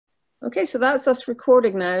Okay, so that's us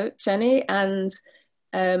recording now, Jenny, and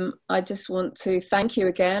I just want to thank you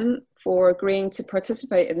again for agreeing to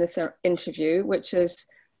participate in this interview, which is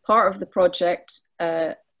part of the project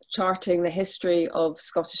charting the history of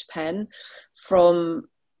Scottish PEN from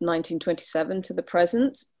 1927 to the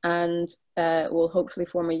present, and will hopefully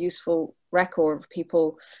form a useful record of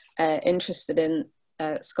people interested in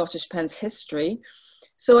Scottish PEN's history.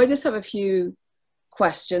 So I just have a few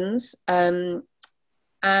questions.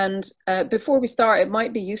 And before we start, it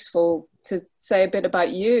might be useful to say a bit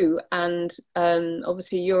about you. And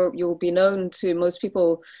obviously you'll be known to most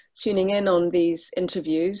people tuning in on these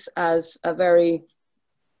interviews as a very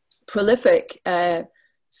prolific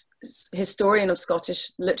historian of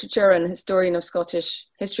Scottish literature and historian of Scottish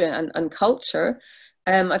history and culture.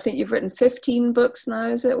 I think you've written 15 books now,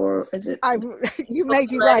 is it? Or is it? You may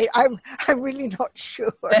be right. I'm really not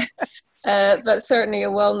sure. But certainly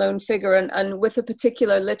a well-known figure, and with a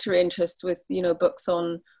particular literary interest, with books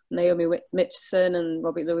on Naomi Mitchison and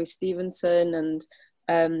Robbie Louis Stevenson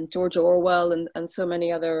and George Orwell and so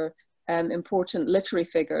many other important literary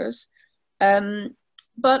figures.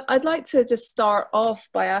 But I'd like to just start off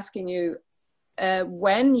by asking you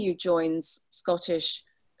when you joined Scottish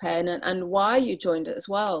PEN and why you joined it as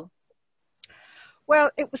well.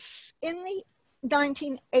 Well, it was in the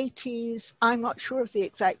 1980s. I'm not sure of the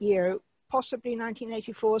exact year. Possibly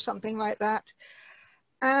 1984, something like that.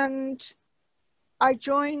 And I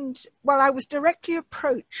joined, well, I was directly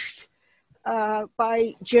approached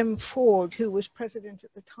by Jim Ford, who was president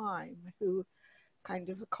at the time, who kind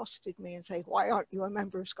of accosted me and said, "Why aren't you a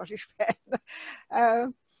member of Scottish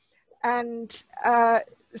PEN?"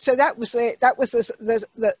 So that was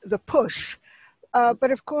the push.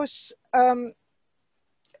 But of course,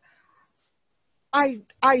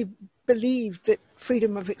 I believed that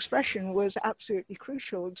freedom of expression was absolutely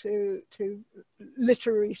crucial to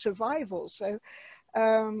literary survival. So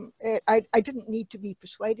I didn't need to be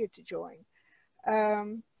persuaded to join.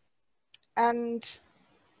 And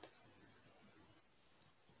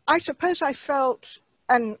I suppose I felt,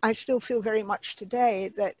 and I still feel very much today,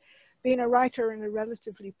 that being a writer in a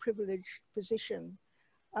relatively privileged position,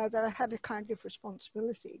 that I had a kind of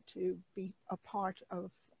responsibility to be a part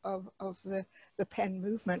of the PEN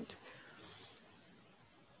movement.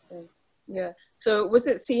 Yeah. So was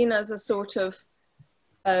it seen as a sort of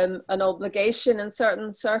an obligation in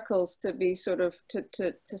certain circles to be sort of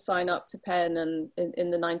to sign up to PEN, and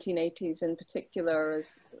in the 1980s in particular?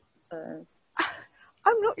 As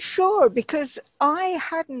I'm not sure, because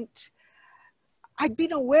I'd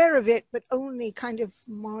been aware of it, but only kind of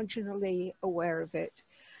marginally aware of it,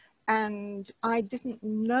 and I didn't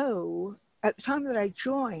know at the time that I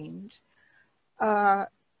joined. I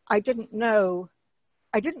didn't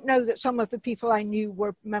know that some of the people I knew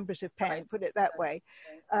were members of PEN, put it that way.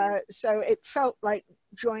 So it felt like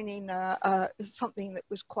joining something that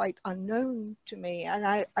was quite unknown to me. And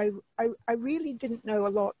I really didn't know a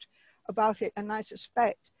lot about it. And I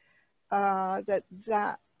suspect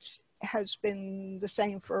that has been the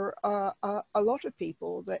same for a lot of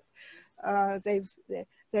people, that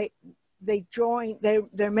they join,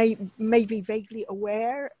 they may be vaguely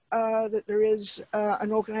aware that there is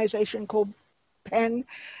an organization called PEN,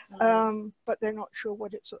 but they're not sure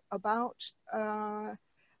what it's about, and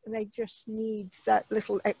they just need that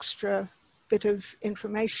little extra bit of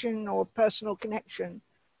information or personal connection.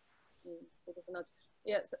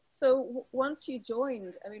 Yes. So once you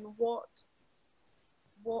joined, I mean, what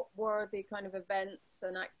were the kind of events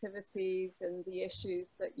and activities and the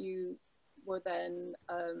issues that you were then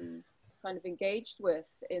kind of engaged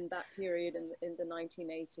with in that period in the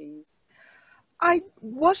 1980s? I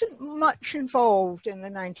wasn't much involved in the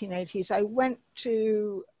 1980s. I went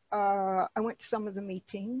to some of the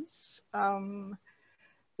meetings.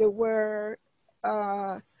 There were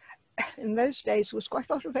in those days was quite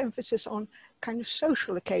a lot of emphasis on kind of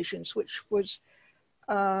social occasions, which was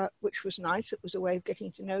nice. It was a way of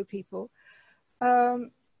getting to know people.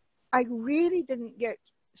 I really didn't get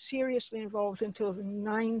seriously involved until the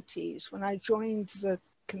 90s, when I joined the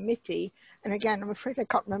committee. And again, I'm afraid I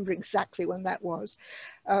can't remember exactly when that was.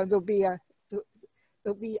 There'll be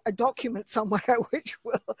a document somewhere which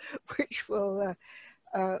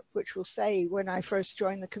will say when I first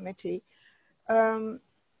joined the committee. And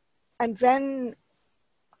then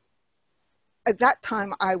at that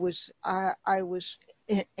time I was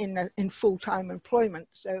in full-time employment,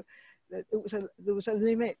 so there was a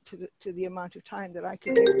limit to the amount of time that I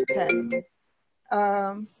could give to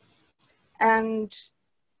PEN. And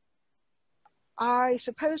I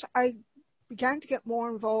suppose I began to get more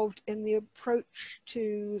involved in the approach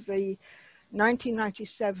to the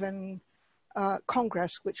 1997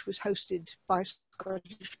 congress, which was hosted by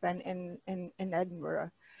Scottish PEN in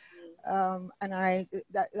Edinburgh. And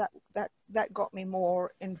that got me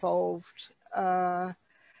more involved. That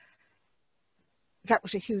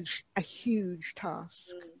was a huge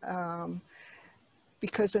task,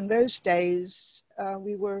 because in those days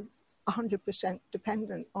we were 100%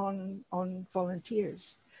 dependent on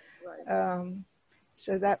volunteers. Right.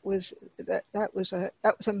 So that was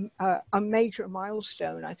a major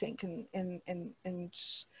milestone, I think, in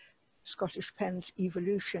Scottish PEN's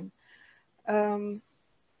evolution.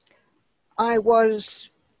 I was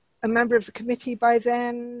a member of the committee by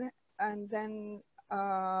then, and then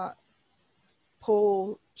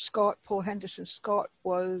Paul Henderson Scott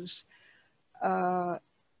was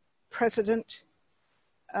president,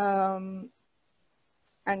 and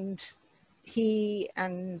he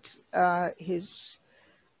and his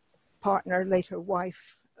partner, later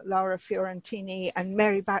wife, Laura Fiorentini, and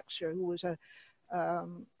Mary Baxter, who was a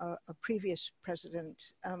previous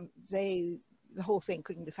president, the whole thing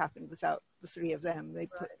couldn't have happened without the three of them. They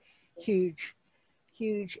put huge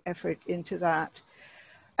effort into that.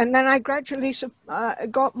 And then I gradually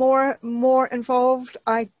got more involved.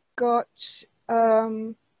 I got,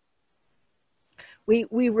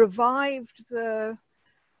 we revived the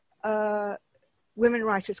Women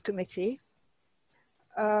Writers Committee.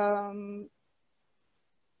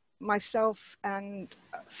 Myself and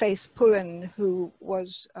Faith Pullen, who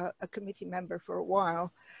was a committee member for a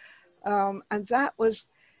while, and that was,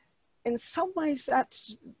 in some ways,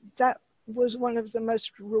 that was one of the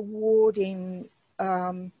most rewarding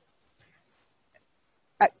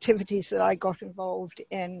activities that I got involved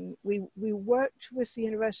in. We worked with the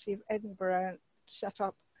University of Edinburgh and set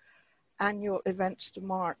up annual events to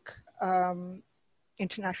mark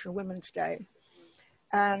International Women's Day,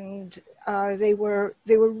 and they were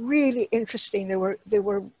really interesting. They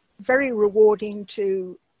were very rewarding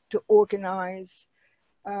to organize.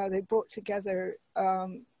 They brought together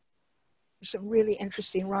some really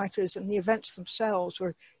interesting writers, and the events themselves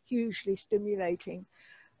were hugely stimulating.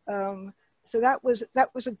 So that was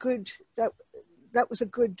a good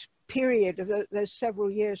period of those several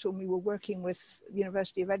years when we were working with the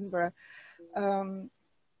University of Edinburgh.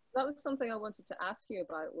 That was something I wanted to ask you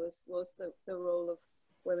about, was the role of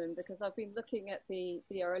women, because I've been looking at the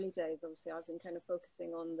early days. Obviously, I've been kind of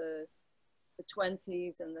focusing on the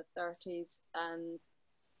 20s and the 30s, and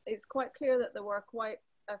it's quite clear that there were quite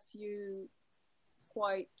a few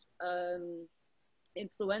quite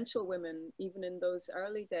influential women, even in those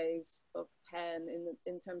early days of PEN,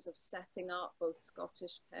 in terms of setting up both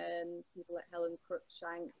Scottish PEN, people like Helen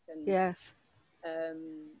Cruikshank and yes,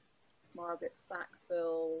 Margaret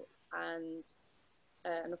Sackville, and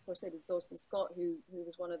of course Lady Dawson Scott, who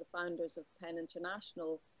was one of the founders of PEN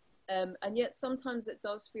International. And yet sometimes it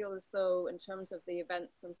does feel as though, in terms of the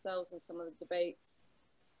events themselves and some of the debates,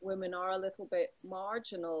 women are a little bit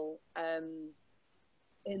marginal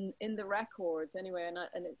in the records anyway.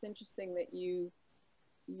 And it's interesting that you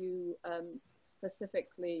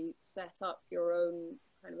specifically set up your own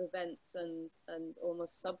kind of events and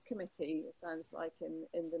almost subcommittee, it sounds like, in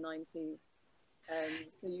the 90s.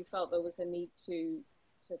 So you felt there was a need to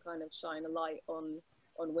kind of shine a light on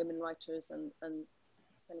women writers and kind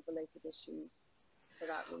of related issues for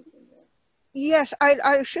that reason. Yeah. Yes,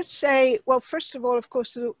 I should say, well, first of all, of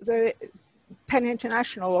course, the PEN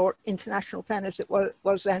International, or International PEN as it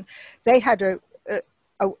was then, they had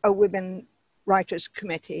a women writers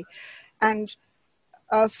committee, and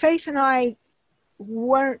Faith and I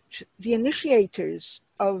weren't the initiators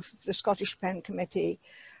of the Scottish PEN committee.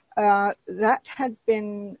 That had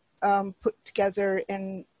been put together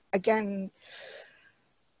in, again,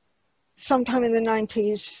 sometime in the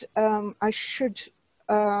 90s. I should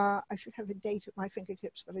have a date at my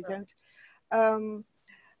fingertips, but I don't.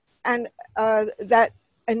 And that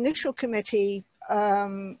initial committee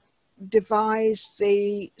devised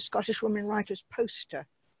the Scottish Women Writers poster,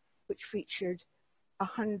 which featured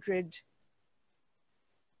 100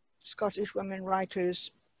 Scottish women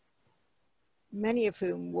writers, many of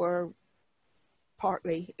whom were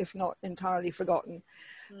partly, if not entirely, forgotten.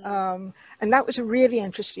 And that was a really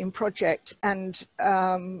interesting project, and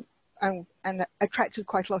attracted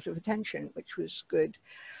quite a lot of attention, which was good.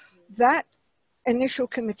 That initial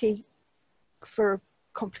committee, for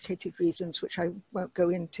complicated reasons, which I won't go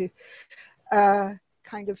into,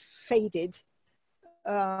 kind of faded.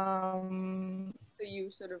 So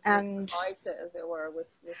you sort of revived it, as it were, with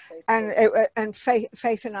Faith. And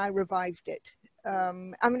Faith and I revived it. I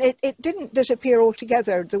mean, it didn't disappear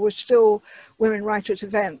altogether. There were still women writers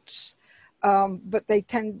events, but they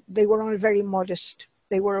were on a very modest.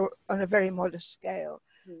 They were on a very modest scale.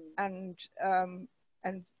 and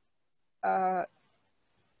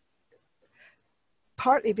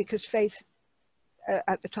partly because Faith,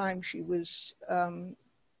 at the time she was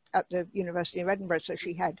at the University of Edinburgh, so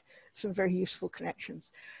she had some very useful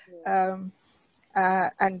connections. And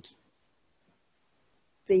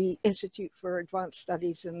the Institute for Advanced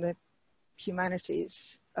Studies in the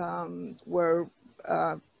Humanities were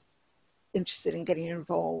interested in getting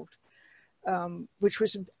involved, which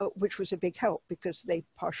was a big help because they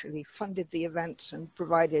partially funded the events and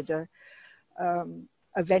provided a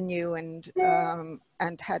venue and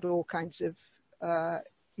had all kinds of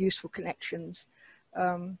useful connections.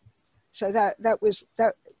 So that was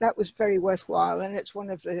very worthwhile, and it's one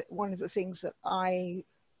of the things that I,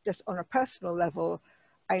 just on a personal level,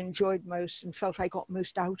 I enjoyed most and felt I got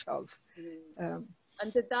most out of. And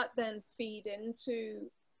did that then feed into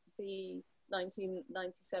the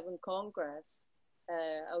 1997 Congress?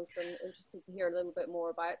 I was interested to hear a little bit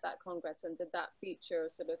more about that Congress, and did that feature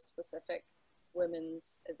sort of specific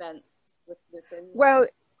women's events within the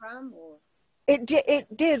program? Or? It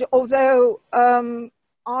did, although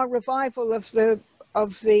our revival of the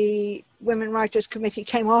Women Writers Committee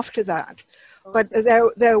came after that. But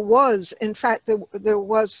there was, in fact, there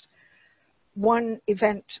was one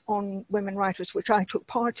event on women writers which I took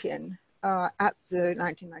part in at the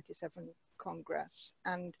 1997 Congress,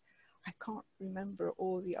 and I can't remember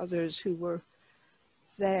all the others who were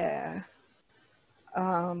there.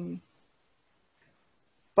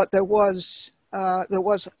 But there was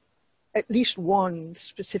at least one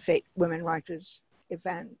specific women writers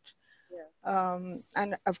event,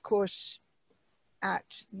 and of course,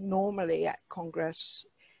 normally at Congress,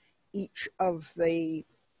 each of the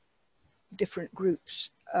different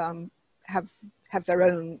groups have their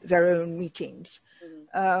own meetings.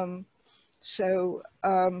 So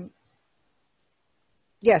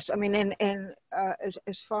yes, I mean,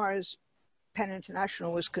 as far as PEN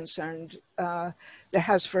International was concerned, there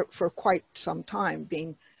has for quite some time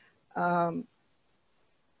been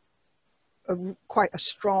quite a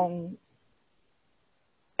strong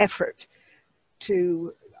effort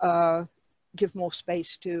to give more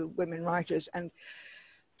space to women writers, and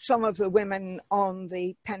some of the women on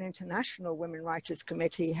the PEN International Women Writers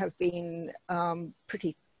Committee have been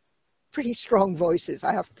pretty strong voices,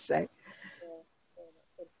 I have to say.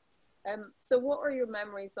 So what are your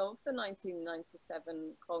memories of the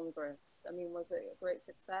 1997 Congress? I mean, was it a great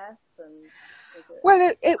success? And was it,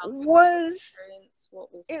 well, it was.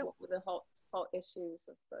 What were the hot issues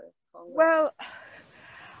of the Congress? Well,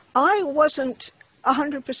 I wasn't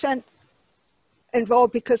 100%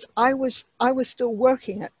 involved because I was still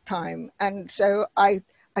working at the time, and so I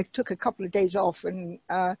took a couple of days off, and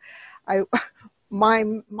my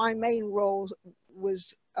main role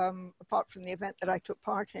was, apart from the event that I took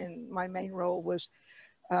part in, my main role was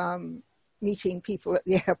meeting people at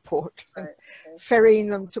the airport, and ferrying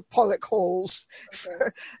them to Pollock Halls.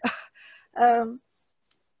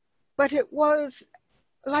 But it was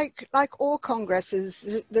like all congresses.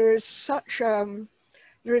 There is such a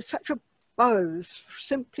buzz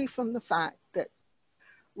simply from the fact that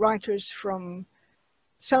writers from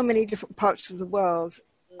so many different parts of the world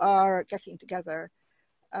are getting together,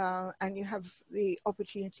 and you have the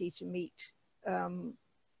opportunity to meet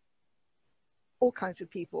all kinds of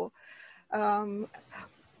people, and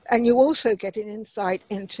you also get an insight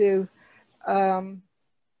into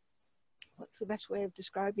what's the best way of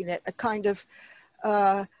describing it, a kind of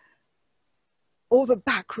all the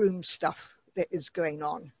backroom stuff that is going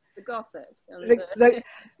on. The gossip. And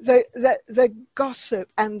the gossip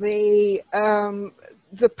and the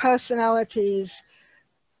personalities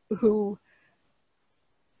who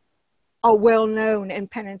are well known in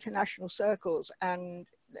PEN International circles, and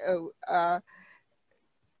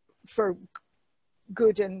for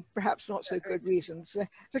good and perhaps not so good reasons.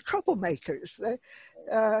 The troublemakers.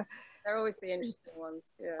 They're always the interesting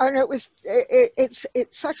ones. Yeah. And it's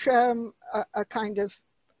such a kind of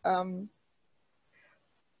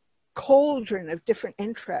cauldron of different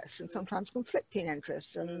interests, and sometimes conflicting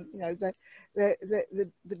interests, and you know the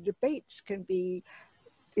debates can be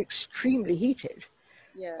extremely heated.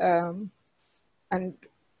 Yeah. And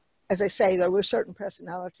as I say, there were certain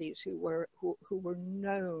personalities who were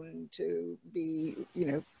known to be, you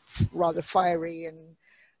know, rather fiery and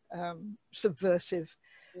subversive.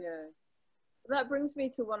 Yeah. That brings me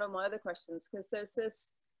to one of my other questions, because there's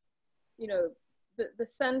this, you know, the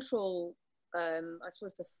central, I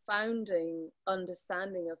suppose the founding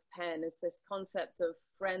understanding of PEN is this concept of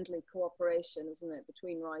friendly cooperation, isn't it,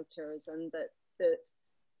 between writers, and that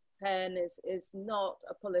PEN is not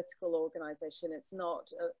a political organization. It's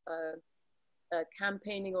not a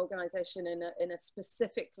campaigning organization in a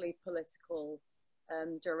specifically political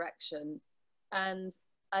direction, and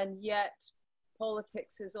yet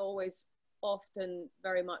politics is always often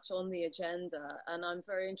very much on the agenda. And I'm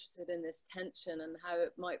very interested in this tension and how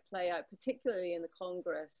it might play out, particularly in the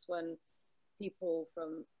Congress, when people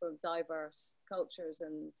from diverse cultures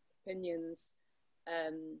and opinions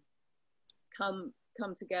come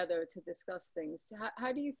together to discuss things.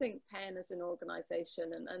 How do you think PEN as an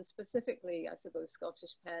organisation, and specifically, I suppose,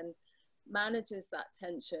 Scottish PEN, manages that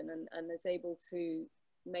tension and is able to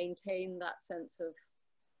maintain that sense of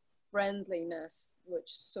friendliness, which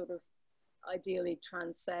sort of ideally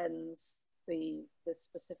transcends the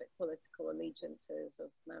specific political allegiances of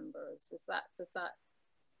members? Is that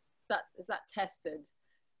tested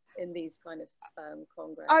in these kind of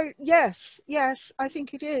congresses? Yes, I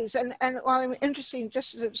think it is. And while I'm interested,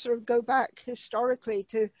 just to sort of go back historically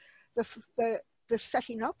to the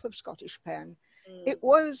setting up of Scottish PEN, it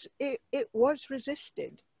was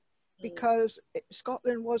resisted because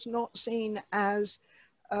Scotland was not seen as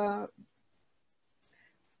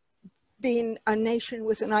being a nation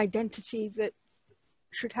with an identity that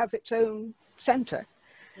should have its own centre.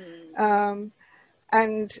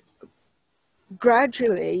 And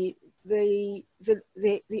gradually, the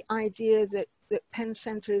idea that PEN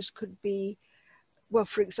centres could be, well,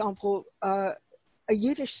 for example, a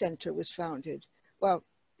Yiddish centre was founded. Well,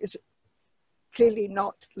 it's clearly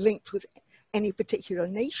not linked with any particular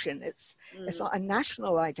nation. It's not a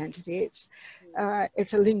national identity.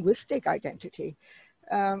 It's a linguistic identity,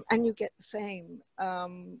 and you get the same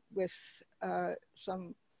with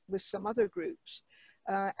some other groups.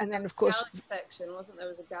 And then, of course, Gaelic section, wasn't there?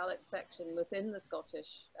 Was a Gaelic section within the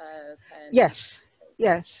Scottish PEN. Yes.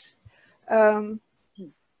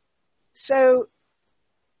 So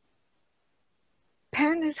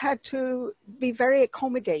PEN has had to be very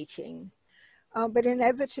accommodating, but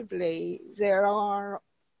inevitably there are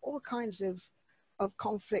all kinds of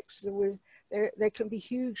conflicts. There can be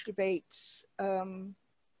huge debates on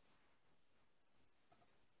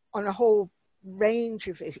a whole range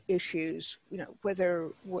of issues,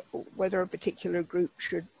 whether a particular group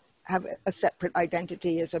should have a separate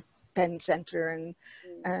identity as a PEN centre and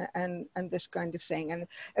this kind of thing. And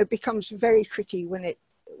it becomes very tricky when it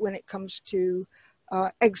comes to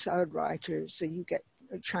exiled writers. So you get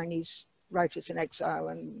Chinese writers in exile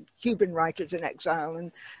and Cuban writers in exile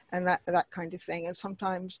and that kind of thing. And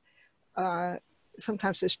sometimes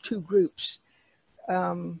there's two groups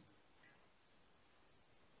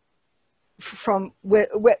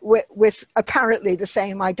with apparently the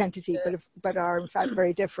same identity, but are in fact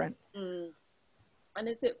very different. And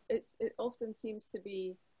it often seems to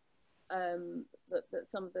be that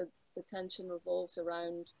some of the tension revolves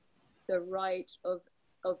around the right of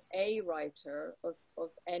a writer, of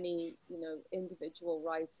any individual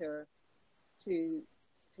writer to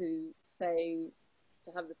say,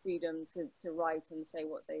 to have the freedom to write and say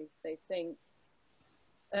what they think,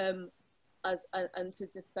 and to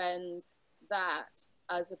defend that,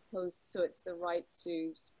 as opposed, so it's the right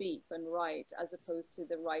to speak and write as opposed to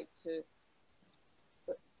the right to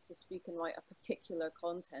speak and write a particular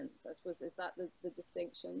content. I suppose, is that the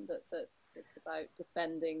distinction, that it's about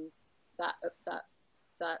defending that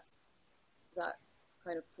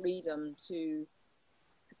kind of freedom to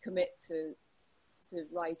commit to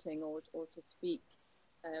writing or to speak,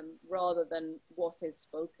 rather than what is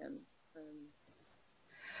spoken?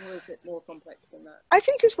 Or is it more complex than that? I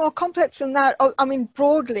think it's more complex than that. I mean,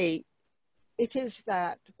 broadly, it is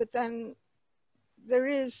that. But then there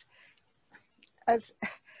is, as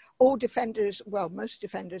all defenders, well, most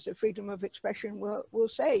defenders of freedom of expression will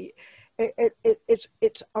say,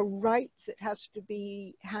 it's a right that has to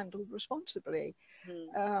be handled responsibly.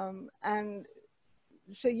 And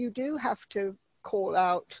so you do have to call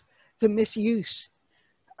out the misuse,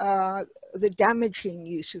 the damaging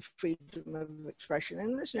use of freedom of expression.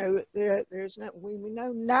 And we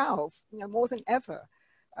know now, more than ever,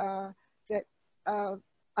 that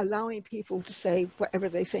allowing people to say whatever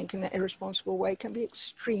they think in an irresponsible way can be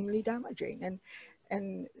extremely damaging,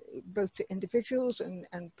 and both to individuals and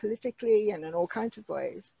politically and in all kinds of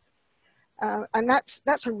ways. And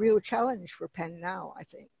that's a real challenge for PEN now, I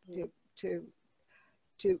think,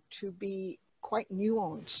 to be quite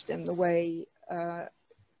nuanced in the way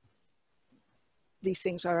these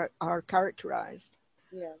things are characterized.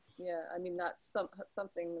 Yeah. I mean, that's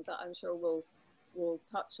something that I'm sure we'll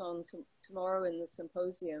touch on tomorrow in the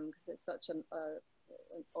symposium, because it's such an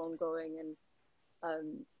ongoing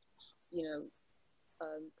and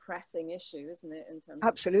pressing issue, isn't it? In terms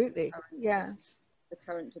absolutely, of yes, the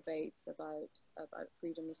current debates about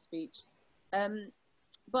freedom of speech.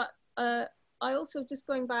 But I also, just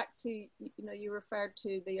going back to, you referred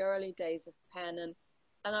to the early days of PEN, and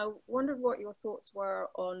I wondered what your thoughts were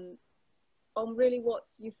on really what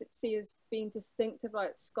you see as being distinctive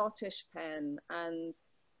about Scottish PEN, and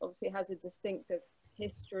obviously it has a distinctive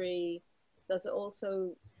history. Does it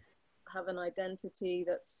also have an identity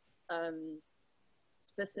that's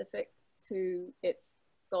specific to its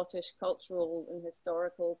Scottish cultural and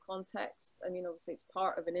historical context? I mean, obviously it's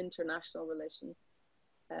part of an international relation,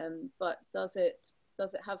 but does it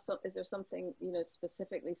have some, is there something,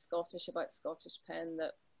 specifically Scottish about Scottish PEN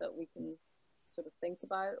that we can sort of think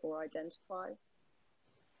about or identify?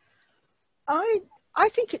 I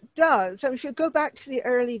think it does. I mean, if you go back to the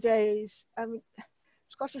early days,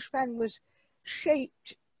 Scottish PEN was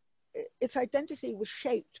shaped, its identity was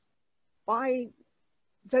shaped by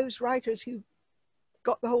those writers who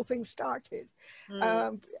got the whole thing started.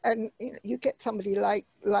 And you get somebody like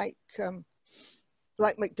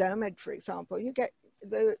MacDiarmid, for example. You get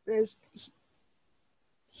there's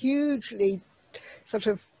hugely sort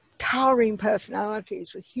of towering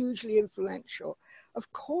personalities, were hugely influential.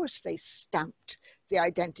 Of course, they stamped the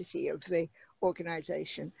identity of the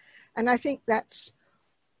organization. And I think that's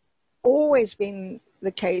always been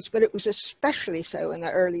the case, but it was especially so in the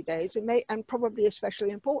early days, and probably especially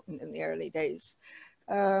important in the early days.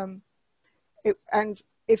 And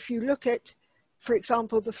if you look at, for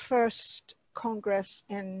example, the first Congress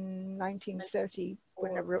in 1930,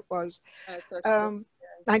 whenever it was,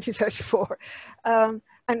 1934,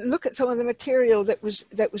 and look at some of the material that was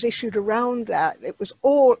issued around that. It was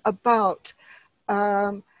all about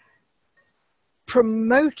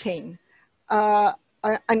promoting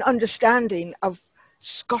an understanding of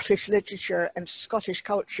Scottish literature and Scottish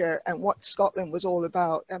culture and what Scotland was all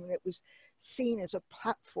about. I mean, it was seen as a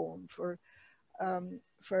platform for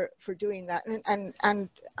doing that, and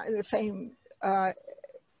the same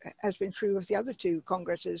has been true of the other two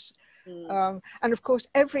congresses. And of course,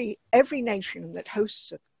 every nation that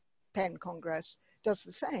hosts a PEN Congress does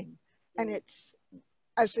the same, and it's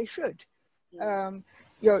as they should.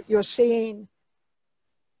 You're seeing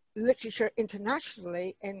literature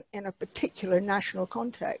internationally in a particular national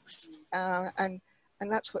context, and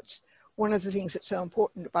that's what's one of the things that's so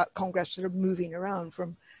important about Congress that are moving around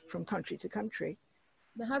from country to country.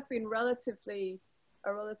 There have been a relatively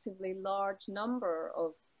large number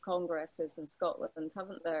of congresses in Scotland,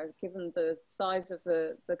 haven't there? Given the size of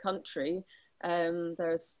the country,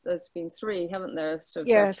 there's been 3, haven't there? So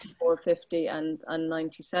yes, 450 and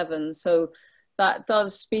 97. So that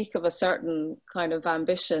does speak of a certain kind of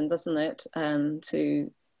ambition, doesn't it?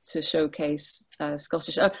 To showcase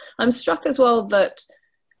Scottish. I'm struck as well that,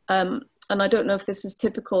 and I don't know if this is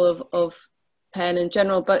typical of PEN in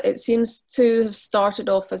general, but it seems to have started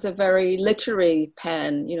off as a very literary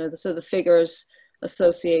PEN. So the figures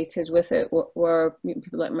associated with it were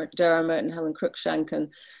people like MacDiarmid and Helen Cruikshank and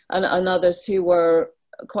others who were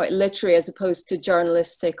quite literary as opposed to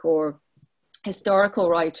journalistic or historical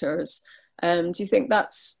writers. Do you think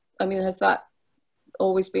has that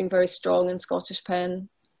always been very strong in Scottish PEN?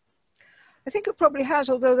 I think it probably has,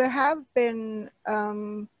 although there have been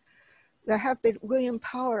William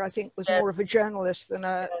Power, I think, was more of a journalist than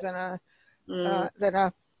a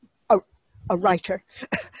writer.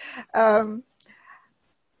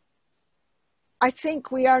 I think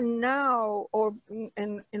we are now, or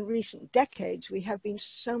in recent decades, we have been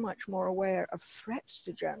so much more aware of threats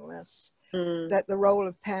to journalists that the role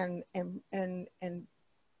of PEN in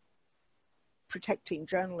protecting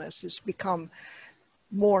journalists has become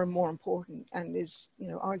more and more important, and is,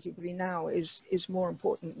 arguably now is more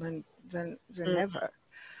important than ever.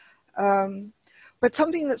 But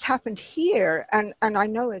something that's happened here, and I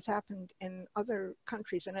know it's happened in other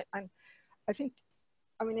countries, and I think,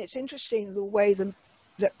 it's interesting the way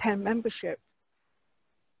that PEN membership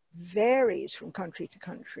varies from country to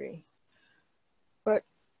country. But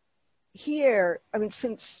here,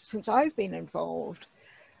 since I've been involved,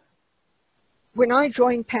 when I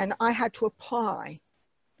joined PEN, I had to apply.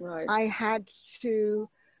 Right. I had to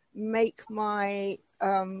make my,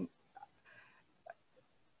 I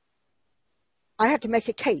had to make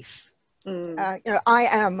a case. I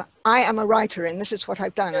am a writer, and this is what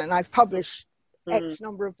I've done, and I've published X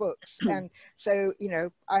number of books, and so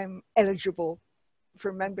I'm eligible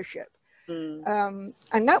for membership. And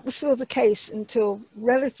that was still the case until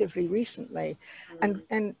relatively recently,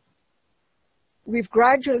 and we've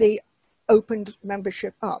gradually opened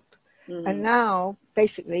membership up, and now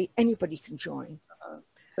basically anybody can join.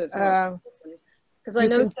 So it's because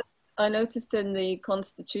I noticed in the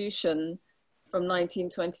Constitution from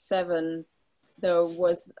 1927 there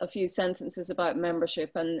was a few sentences about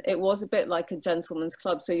membership, and it was a bit like a gentleman's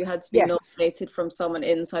club. So you had to be Yes. nominated from someone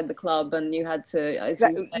inside the club, and you had to, as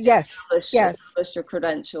you said, Yes. establish your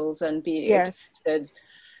credentials and be accepted.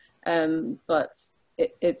 But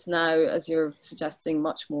it's now, as you're suggesting,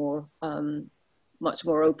 much more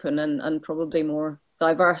open and probably more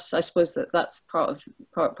diverse. I suppose that's part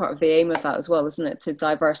of the aim of that as well, isn't it? To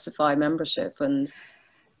diversify membership and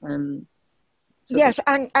yes,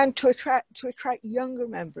 and to attract younger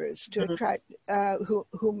members, to attract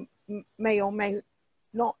who may or may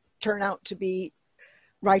not turn out to be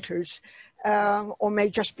writers, or may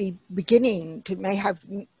just be beginning to, may have,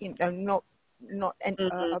 you know, not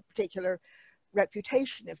a particular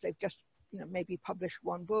reputation if they've just, you know, maybe published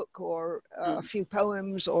one book or a few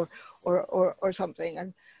poems or something.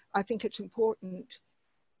 And I think it's important.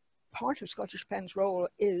 Part of Scottish PEN's role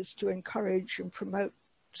is to encourage and promote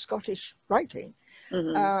Scottish writing.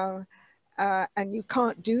 And you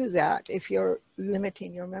can't do that if you're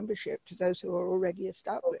limiting your membership to those who are already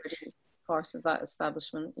established. Part of that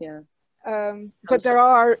establishment, yeah. But there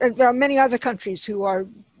are many other countries who are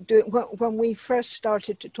doing. When we first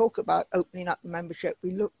started to talk about opening up the membership,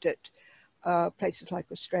 we looked at places like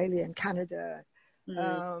Australia and Canada,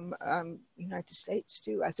 United States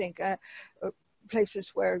too. I think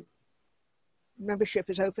places where membership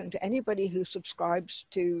is open to anybody who subscribes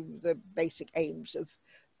to the basic aims of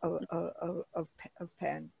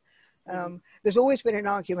PEN. There's always been an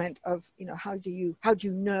argument of, you know, how do you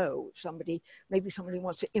know somebody, maybe somebody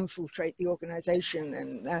wants to infiltrate the organization,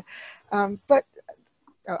 and but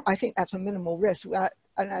I think that's a minimal risk,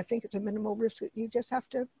 and I think it's a minimal risk that you just have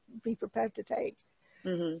to be prepared to take.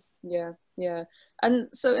 Yeah. And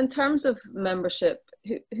so in terms of membership,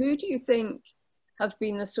 who do you think have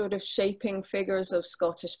been the sort of shaping figures of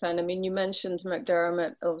Scottish PEN? I mean, you mentioned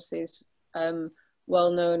McDermott, obviously, is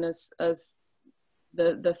well known as or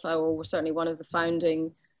certainly one of the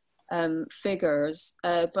founding figures.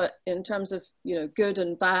 But in terms of, you know, good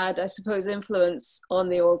and bad, I suppose, influence on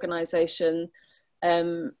the organisation,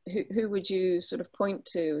 who would you sort of point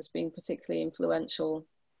to as being particularly influential?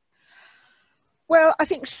 Well, I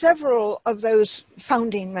think several of those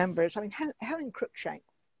founding members. I mean, Helen Cruikshank,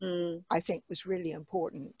 I think, was really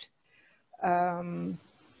important.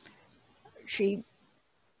 She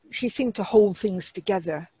seemed to hold things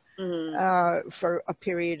together for a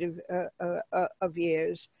period of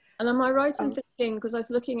years. And am I right in thinking, because I was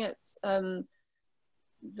looking at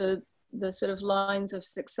the sort of lines of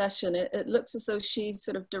succession, it looks as though she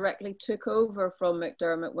sort of directly took over from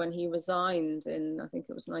McDermott when he resigned in, I think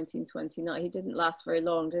it was 1929. He didn't last very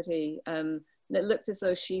long, did he? And it looked as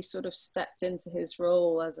though she sort of stepped into his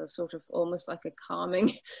role as a sort of almost like a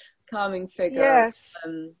calming figure. Yes.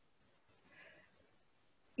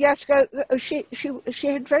 Yes, she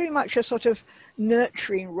had very much a sort of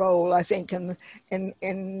nurturing role, I think, in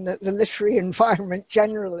the literary environment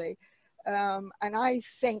generally. And I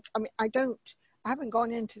think, I mean, I haven't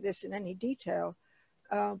gone into this in any detail,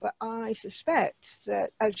 but I suspect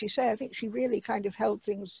that, as you say, I think she really kind of held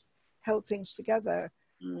things together.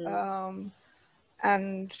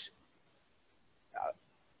 And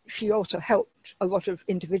she also helped a lot of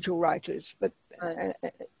individual writers, but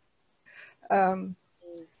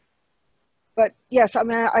but yes, I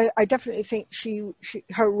mean, I definitely think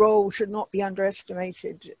her role should not be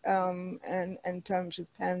underestimated, and in terms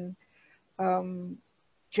of PEN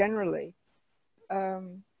generally.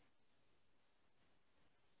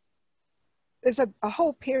 There's a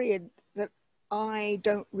whole period that I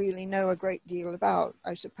don't really know a great deal about.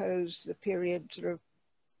 I suppose the period sort of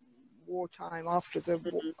wartime after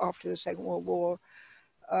the Second World War,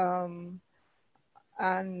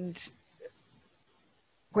 and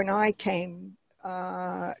when I came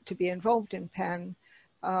to be involved in PEN,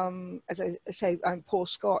 as I say, Paul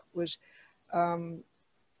Scott was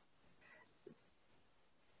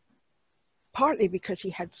partly because he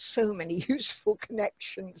had so many useful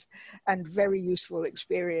connections and very useful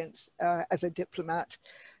experience as a diplomat,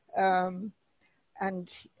 and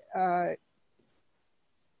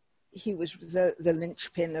he was the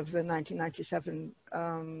linchpin of the 1997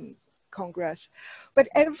 Congress. But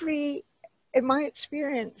in my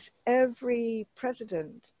experience, every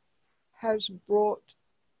president has brought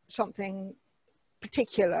something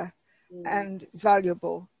particular and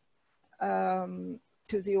valuable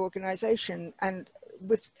to the organization, and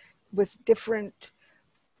with different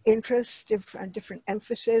interests, different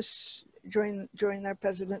emphasis during their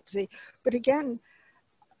presidency. But again,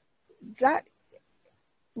 that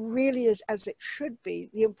really is as it should be.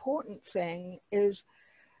 The important thing is,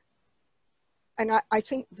 and I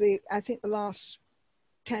think the last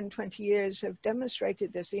 10, 20 years have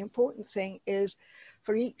demonstrated this. The important thing is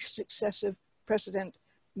for each successive president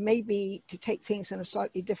maybe to take things in a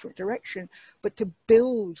slightly different direction, but to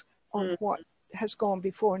build on what has gone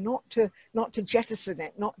before, not to jettison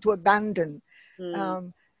it, not to abandon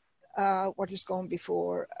what has gone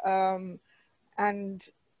before. And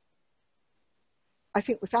I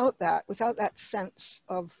think without that sense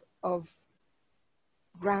of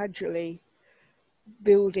gradually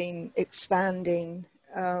building, expanding,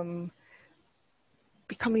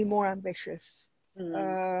 becoming more ambitious,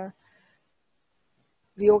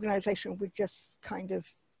 the organization would just kind of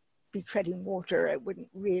be treading water. It wouldn't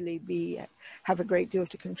really have a great deal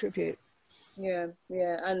to contribute. Yeah,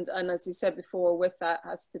 and as you said before, with that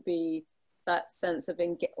has to be that sense of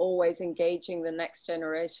always engaging the next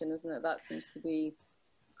generation, isn't it? That seems to be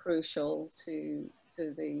crucial to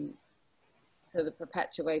the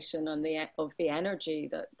perpetuation and of the energy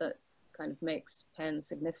that kind of makes PEN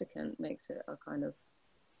significant, makes it a kind of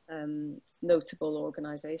notable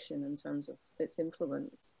organization in terms of its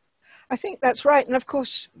influence. I think that's right. And of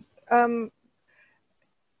course,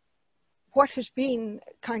 what has been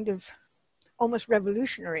kind of almost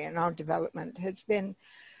revolutionary in our development has been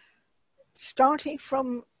starting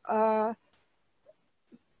from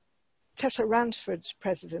Tessa Ransford's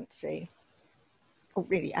presidency, or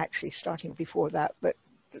really actually starting before that, but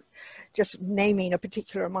just naming a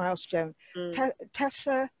particular milestone.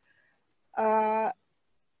 Tessa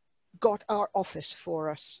got our office for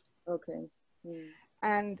us. Okay.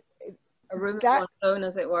 And a room of one's own,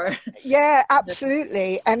 as it were. Yeah,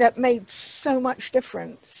 absolutely. And it made so much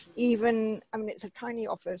difference. Even, I mean, it's a tiny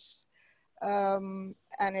office, and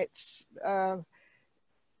it's, of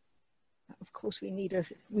course,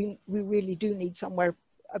 we really do need somewhere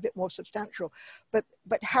a bit more substantial. But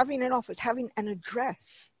having an office, having an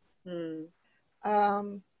address,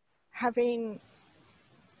 having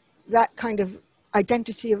that kind of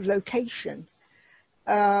identity of location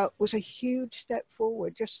was a huge step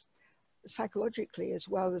forward, just psychologically as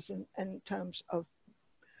well as in terms of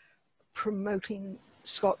promoting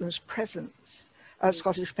Scotland's presence,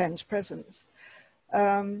 Scottish PEN's presence.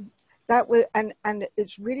 That was, and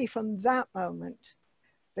it's really from that moment,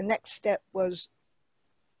 the next step was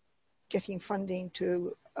getting funding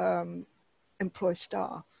to employ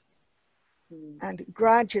staff, and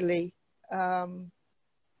gradually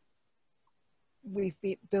we've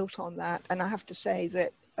built on that. And I have to say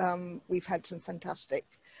that we've had some fantastic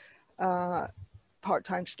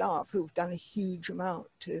part-time staff who've done a huge amount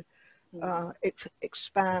to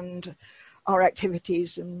expand our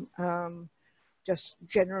activities and just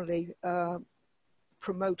generally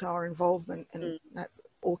promote our involvement in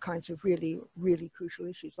all kinds of really, really crucial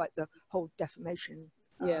issues, like the whole defamation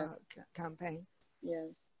campaign. Yeah,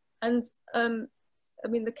 and I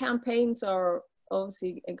mean, the campaigns are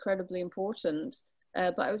obviously incredibly important,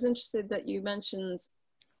 but I was interested that you mentioned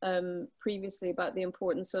previously about the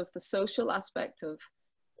importance of the social aspect of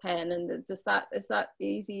PEN, and is that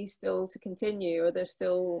easy still to continue? Are there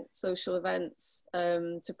still social events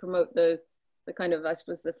to promote the kind of, I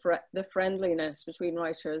suppose, the friendliness between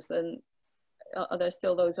writers? Then are there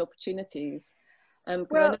still those opportunities? Well,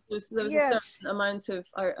 I know there was a certain amount of,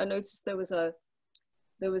 I noticed there was a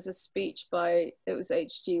speech by, it was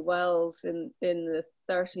H.G. Wells in the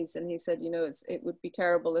 30s, and he said, you know, it would be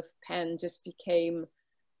terrible if PEN just became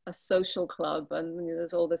a social club, and you know,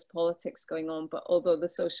 there's all this politics going on, but although the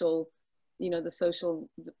social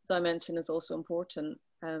dimension is also important.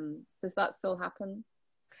 Does that still happen?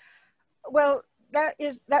 Well,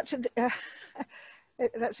 that's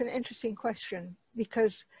an interesting question,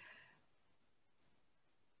 because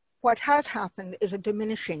what has happened is a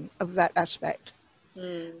diminishing of that aspect.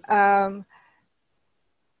 As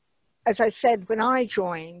I said, when I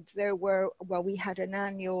joined, we had an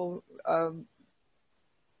annual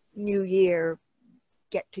New Year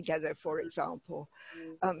get together, for example.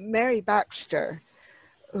 Mary Baxter,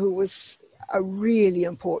 who was a really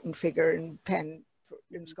important figure in PEN,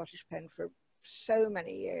 in Scottish PEN for so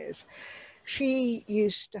many years, she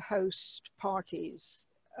used to host parties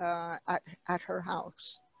at her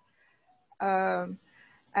house. And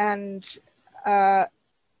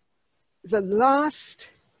the last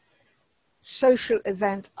social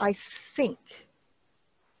event, I think,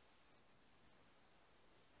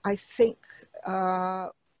 and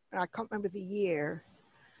I can't remember the year,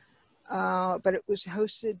 but it was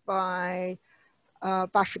hosted by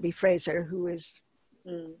Bashaby Fraser, who is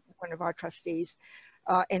one of our trustees,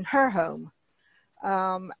 in her home.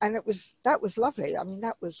 And that was lovely. I mean,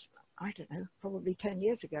 that was, I don't know, probably 10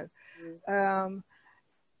 years ago. And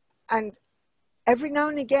every now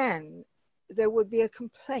and again, there would be a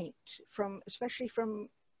complaint from, especially from,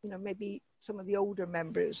 you know, maybe some of the older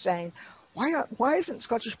members saying, why isn't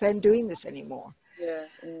Scottish PEN doing this anymore? Yeah.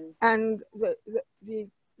 Mm. And the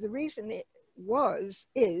reason it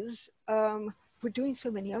is we're doing so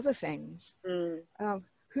many other things. Mm.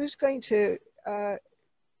 Who's going to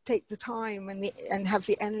take the time and have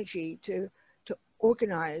the energy to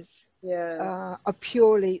organize a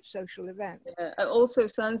purely social event? Yeah. It also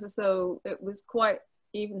sounds as though it was quite,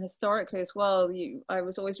 even historically as well, I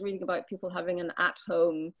was always reading about people having an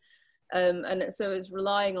at-home, and so it's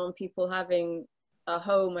relying on people having a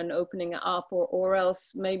home and opening it up, or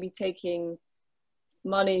else maybe taking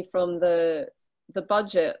money from the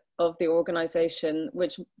budget of the organization,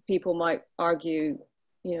 which people might argue,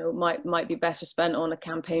 you know, might be better spent on a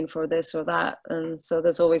campaign for this or that. And so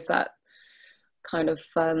there's always that kind of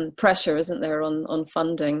pressure, isn't there, on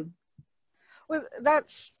funding? Well,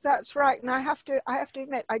 that's right, and I have to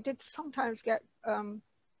admit, I did sometimes get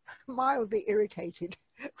mildly irritated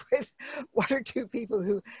with one or two people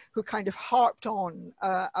who kind of harped on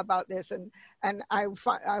about this, and I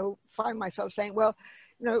find myself saying, well,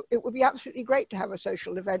 you know, it would be absolutely great to have a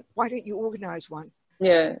social event. Why don't you organize one?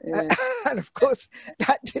 Yeah. And of course,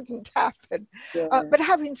 that didn't happen. Yeah. But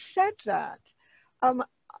having said that,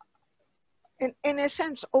 in a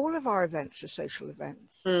sense, all of our events are social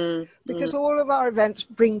events, because all of our events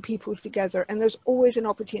bring people together, and there's always an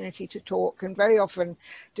opportunity to talk, and very often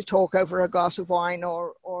to talk over a glass of wine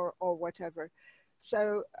or whatever.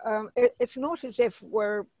 So it's not as if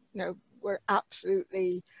we're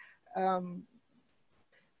absolutely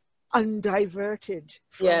undiverted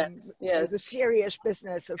from the serious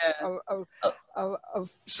business of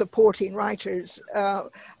supporting writers,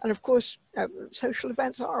 and of course social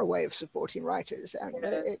events are a way of supporting writers, and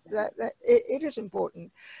it is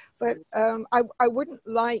important, but I wouldn't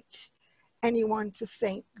like anyone to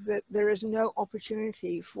think that there is no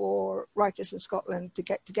opportunity for writers in Scotland to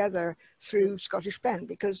get together through Scottish PEN,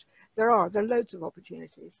 because there are loads of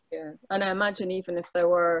opportunities. Yeah, and I imagine even if there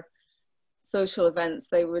were social events,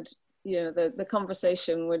 they would, you know, the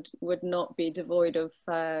conversation would not be devoid of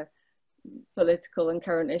political and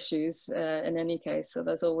current issues in any case. So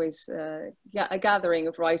there's always a gathering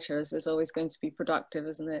of writers is always going to be productive,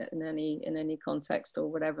 isn't it, in any context or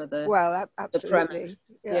whatever the premise.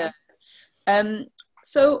 Yeah.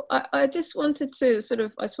 So I just wanted to sort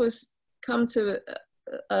of, I suppose, come to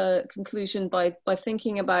a conclusion by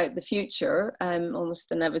thinking about the future,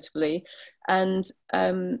 almost inevitably, and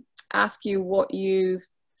ask you what you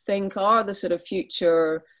think are the sort of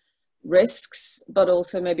future risks, but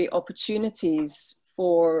also maybe opportunities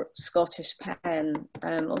for Scottish PEN.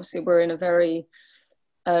 Obviously, we're in a very,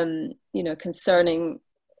 concerning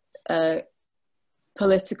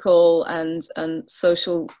political and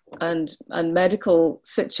social and medical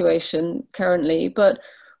situation currently. But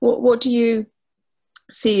what do you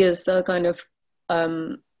see as the kind of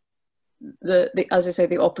the as I say,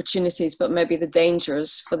 the opportunities, but maybe the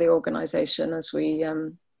dangers for the organisation as we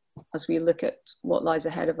look at what lies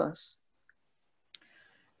ahead of us?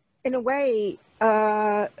 In a way,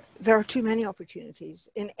 there are too many opportunities,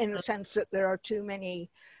 in the sense that there are too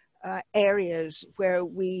many areas where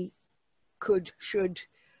we should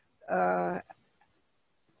have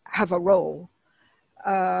a role.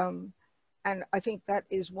 And I think that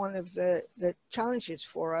is one of the challenges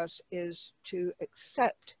for us, is to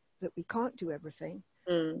accept that we can't do everything.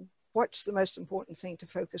 What's the most important thing to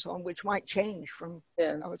focus on, which might change from,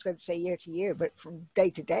 I was going to say year to year, but from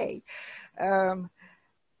day to day. I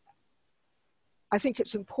think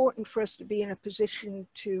it's important for us to be in a position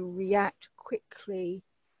to react quickly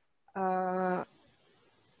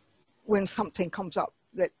when something comes up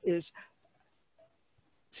that is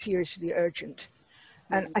seriously urgent.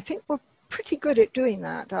 And I think we're pretty good at doing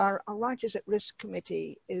that. Our Writers at Risk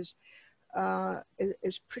Committee is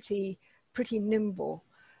pretty nimble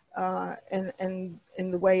in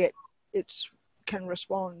the way it can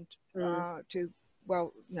respond to,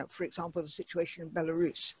 well, you know, for example, the situation in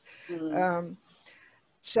Belarus.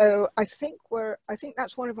 So I think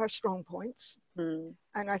that's one of our strong points, and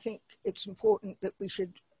I think it's important that we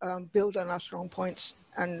should build on our strong points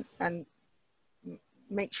and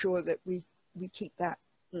make sure that we keep that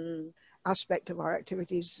aspect of our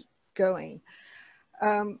activities going.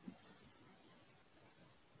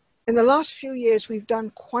 In the last few years, we've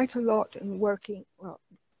done quite a lot in working, well,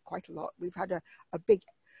 quite a lot. We've had a big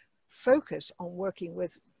focus on working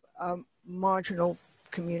with marginal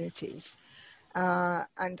communities.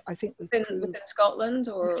 And I think within Scotland,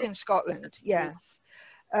 or within Scotland, yes.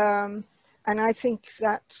 And I think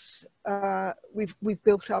that's we've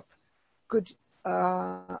built up good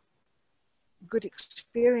good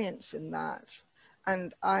experience in that,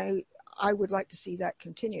 and I would like to see that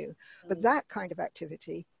continue. But that kind of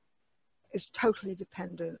activity is totally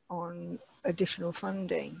dependent on additional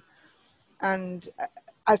funding. And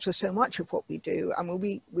as for so much of what we do, I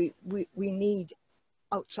mean, we need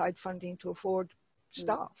outside funding to afford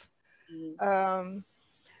staff.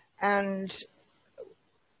 And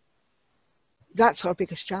that's our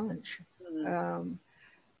biggest challenge,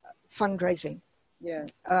 fundraising. Yeah.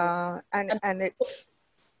 And it's...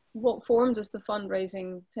 What form does the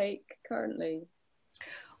fundraising take currently?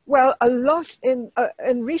 Well, a lot in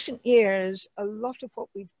recent years, a lot of what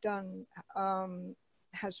we've done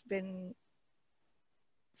has been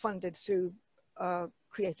funded through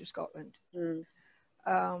Creative Scotland.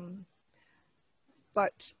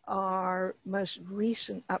 But our most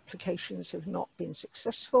recent applications have not been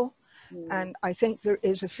successful. And I think there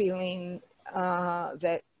is a feeling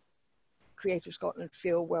that Creative Scotland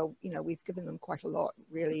feel, well, you know, we've given them quite a lot,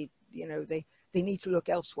 really, you know, they need to look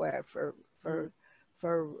elsewhere for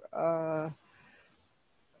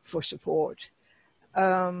support.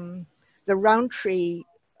 The Roundtree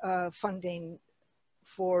funding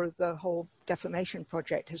for the whole defamation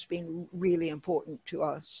project has been really important to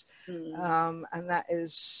us, and that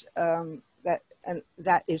is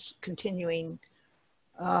that is continuing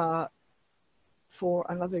for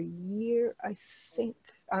another year, I think.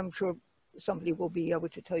 I'm sure somebody will be able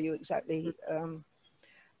to tell you exactly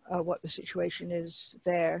what the situation is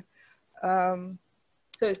there.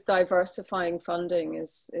 So it's diversifying funding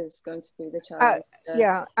is going to be the challenge.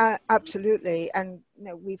 Yeah, absolutely. And you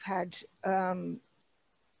know, we've had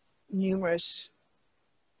numerous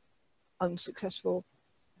unsuccessful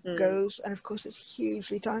goes, and of course it's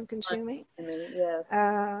hugely time consuming. Yes.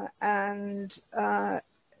 And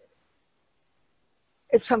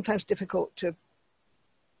it's sometimes difficult to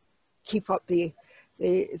keep up the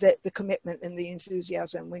commitment and the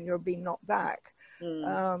enthusiasm when you're being knocked back.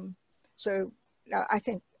 So I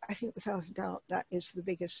think without a doubt that is the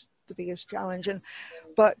biggest challenge. And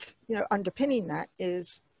but you know, underpinning that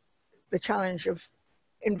is the challenge of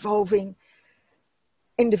involving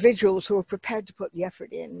individuals who are prepared to put the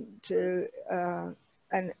effort in to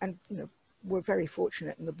and you know, we're very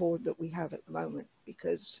fortunate in the board that we have at the moment,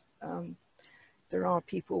 because there are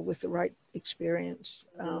people with the right experience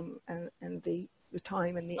and the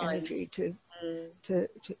time and the energy to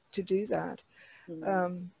do that.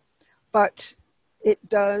 But it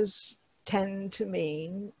does tend to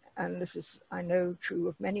mean, and this is, I know, true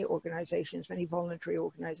of many organizations, many voluntary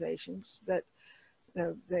organizations, that you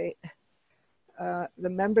know, the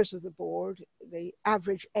members of the board, the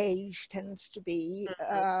average age tends to be,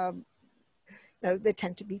 you know, they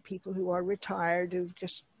tend to be people who are retired, who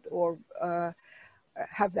just, or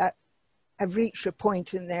have reached a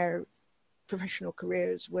point in their professional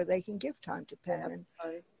careers where they can give time to PEN.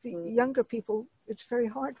 And the younger people, it's very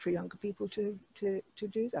hard for younger people to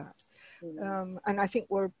do that. And I think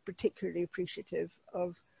we're particularly appreciative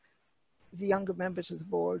of the younger members of the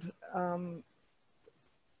board,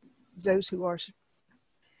 those who are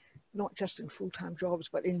not just in full-time jobs,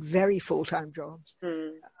 but in very full-time jobs,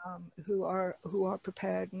 who are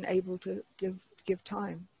prepared and able to give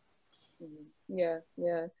time. Yeah.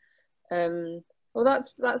 Well,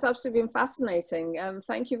 that's absolutely been fascinating.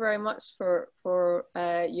 Thank you very much for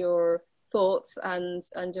your thoughts and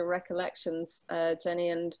your recollections, Jenny.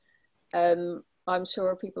 And I'm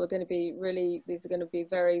sure people are going to be these are going to be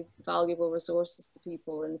very valuable resources to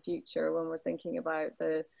people in the future when we're thinking about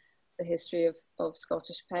the history of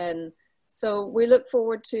Scottish PEN. So we look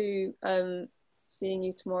forward to seeing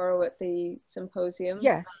you tomorrow at the symposium.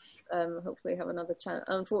 Yes. Hopefully have another chance.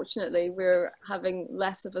 Unfortunately, we're having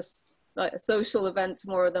less of a social event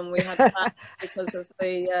tomorrow than we had planned because of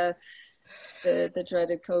the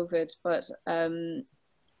dreaded COVID.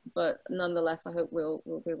 But nonetheless, I hope we'll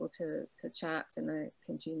be able to chat in a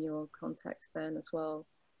congenial context then as well.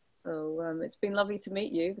 So it's been lovely to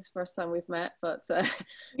meet you. This is the first time we've met, but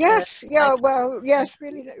yes, yes,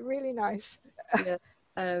 really nice. Yeah.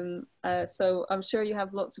 So I'm sure you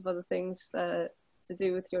have lots of other things to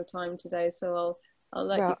do with your time today. So I'll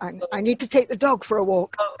let you go. I need to take the dog for a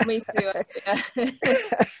walk. Oh, me too.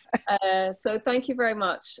 Yeah. So thank you very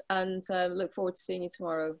much, and look forward to seeing you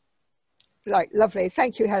tomorrow. Right, lovely.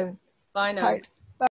 Thank you, Helen. Bye now. Right.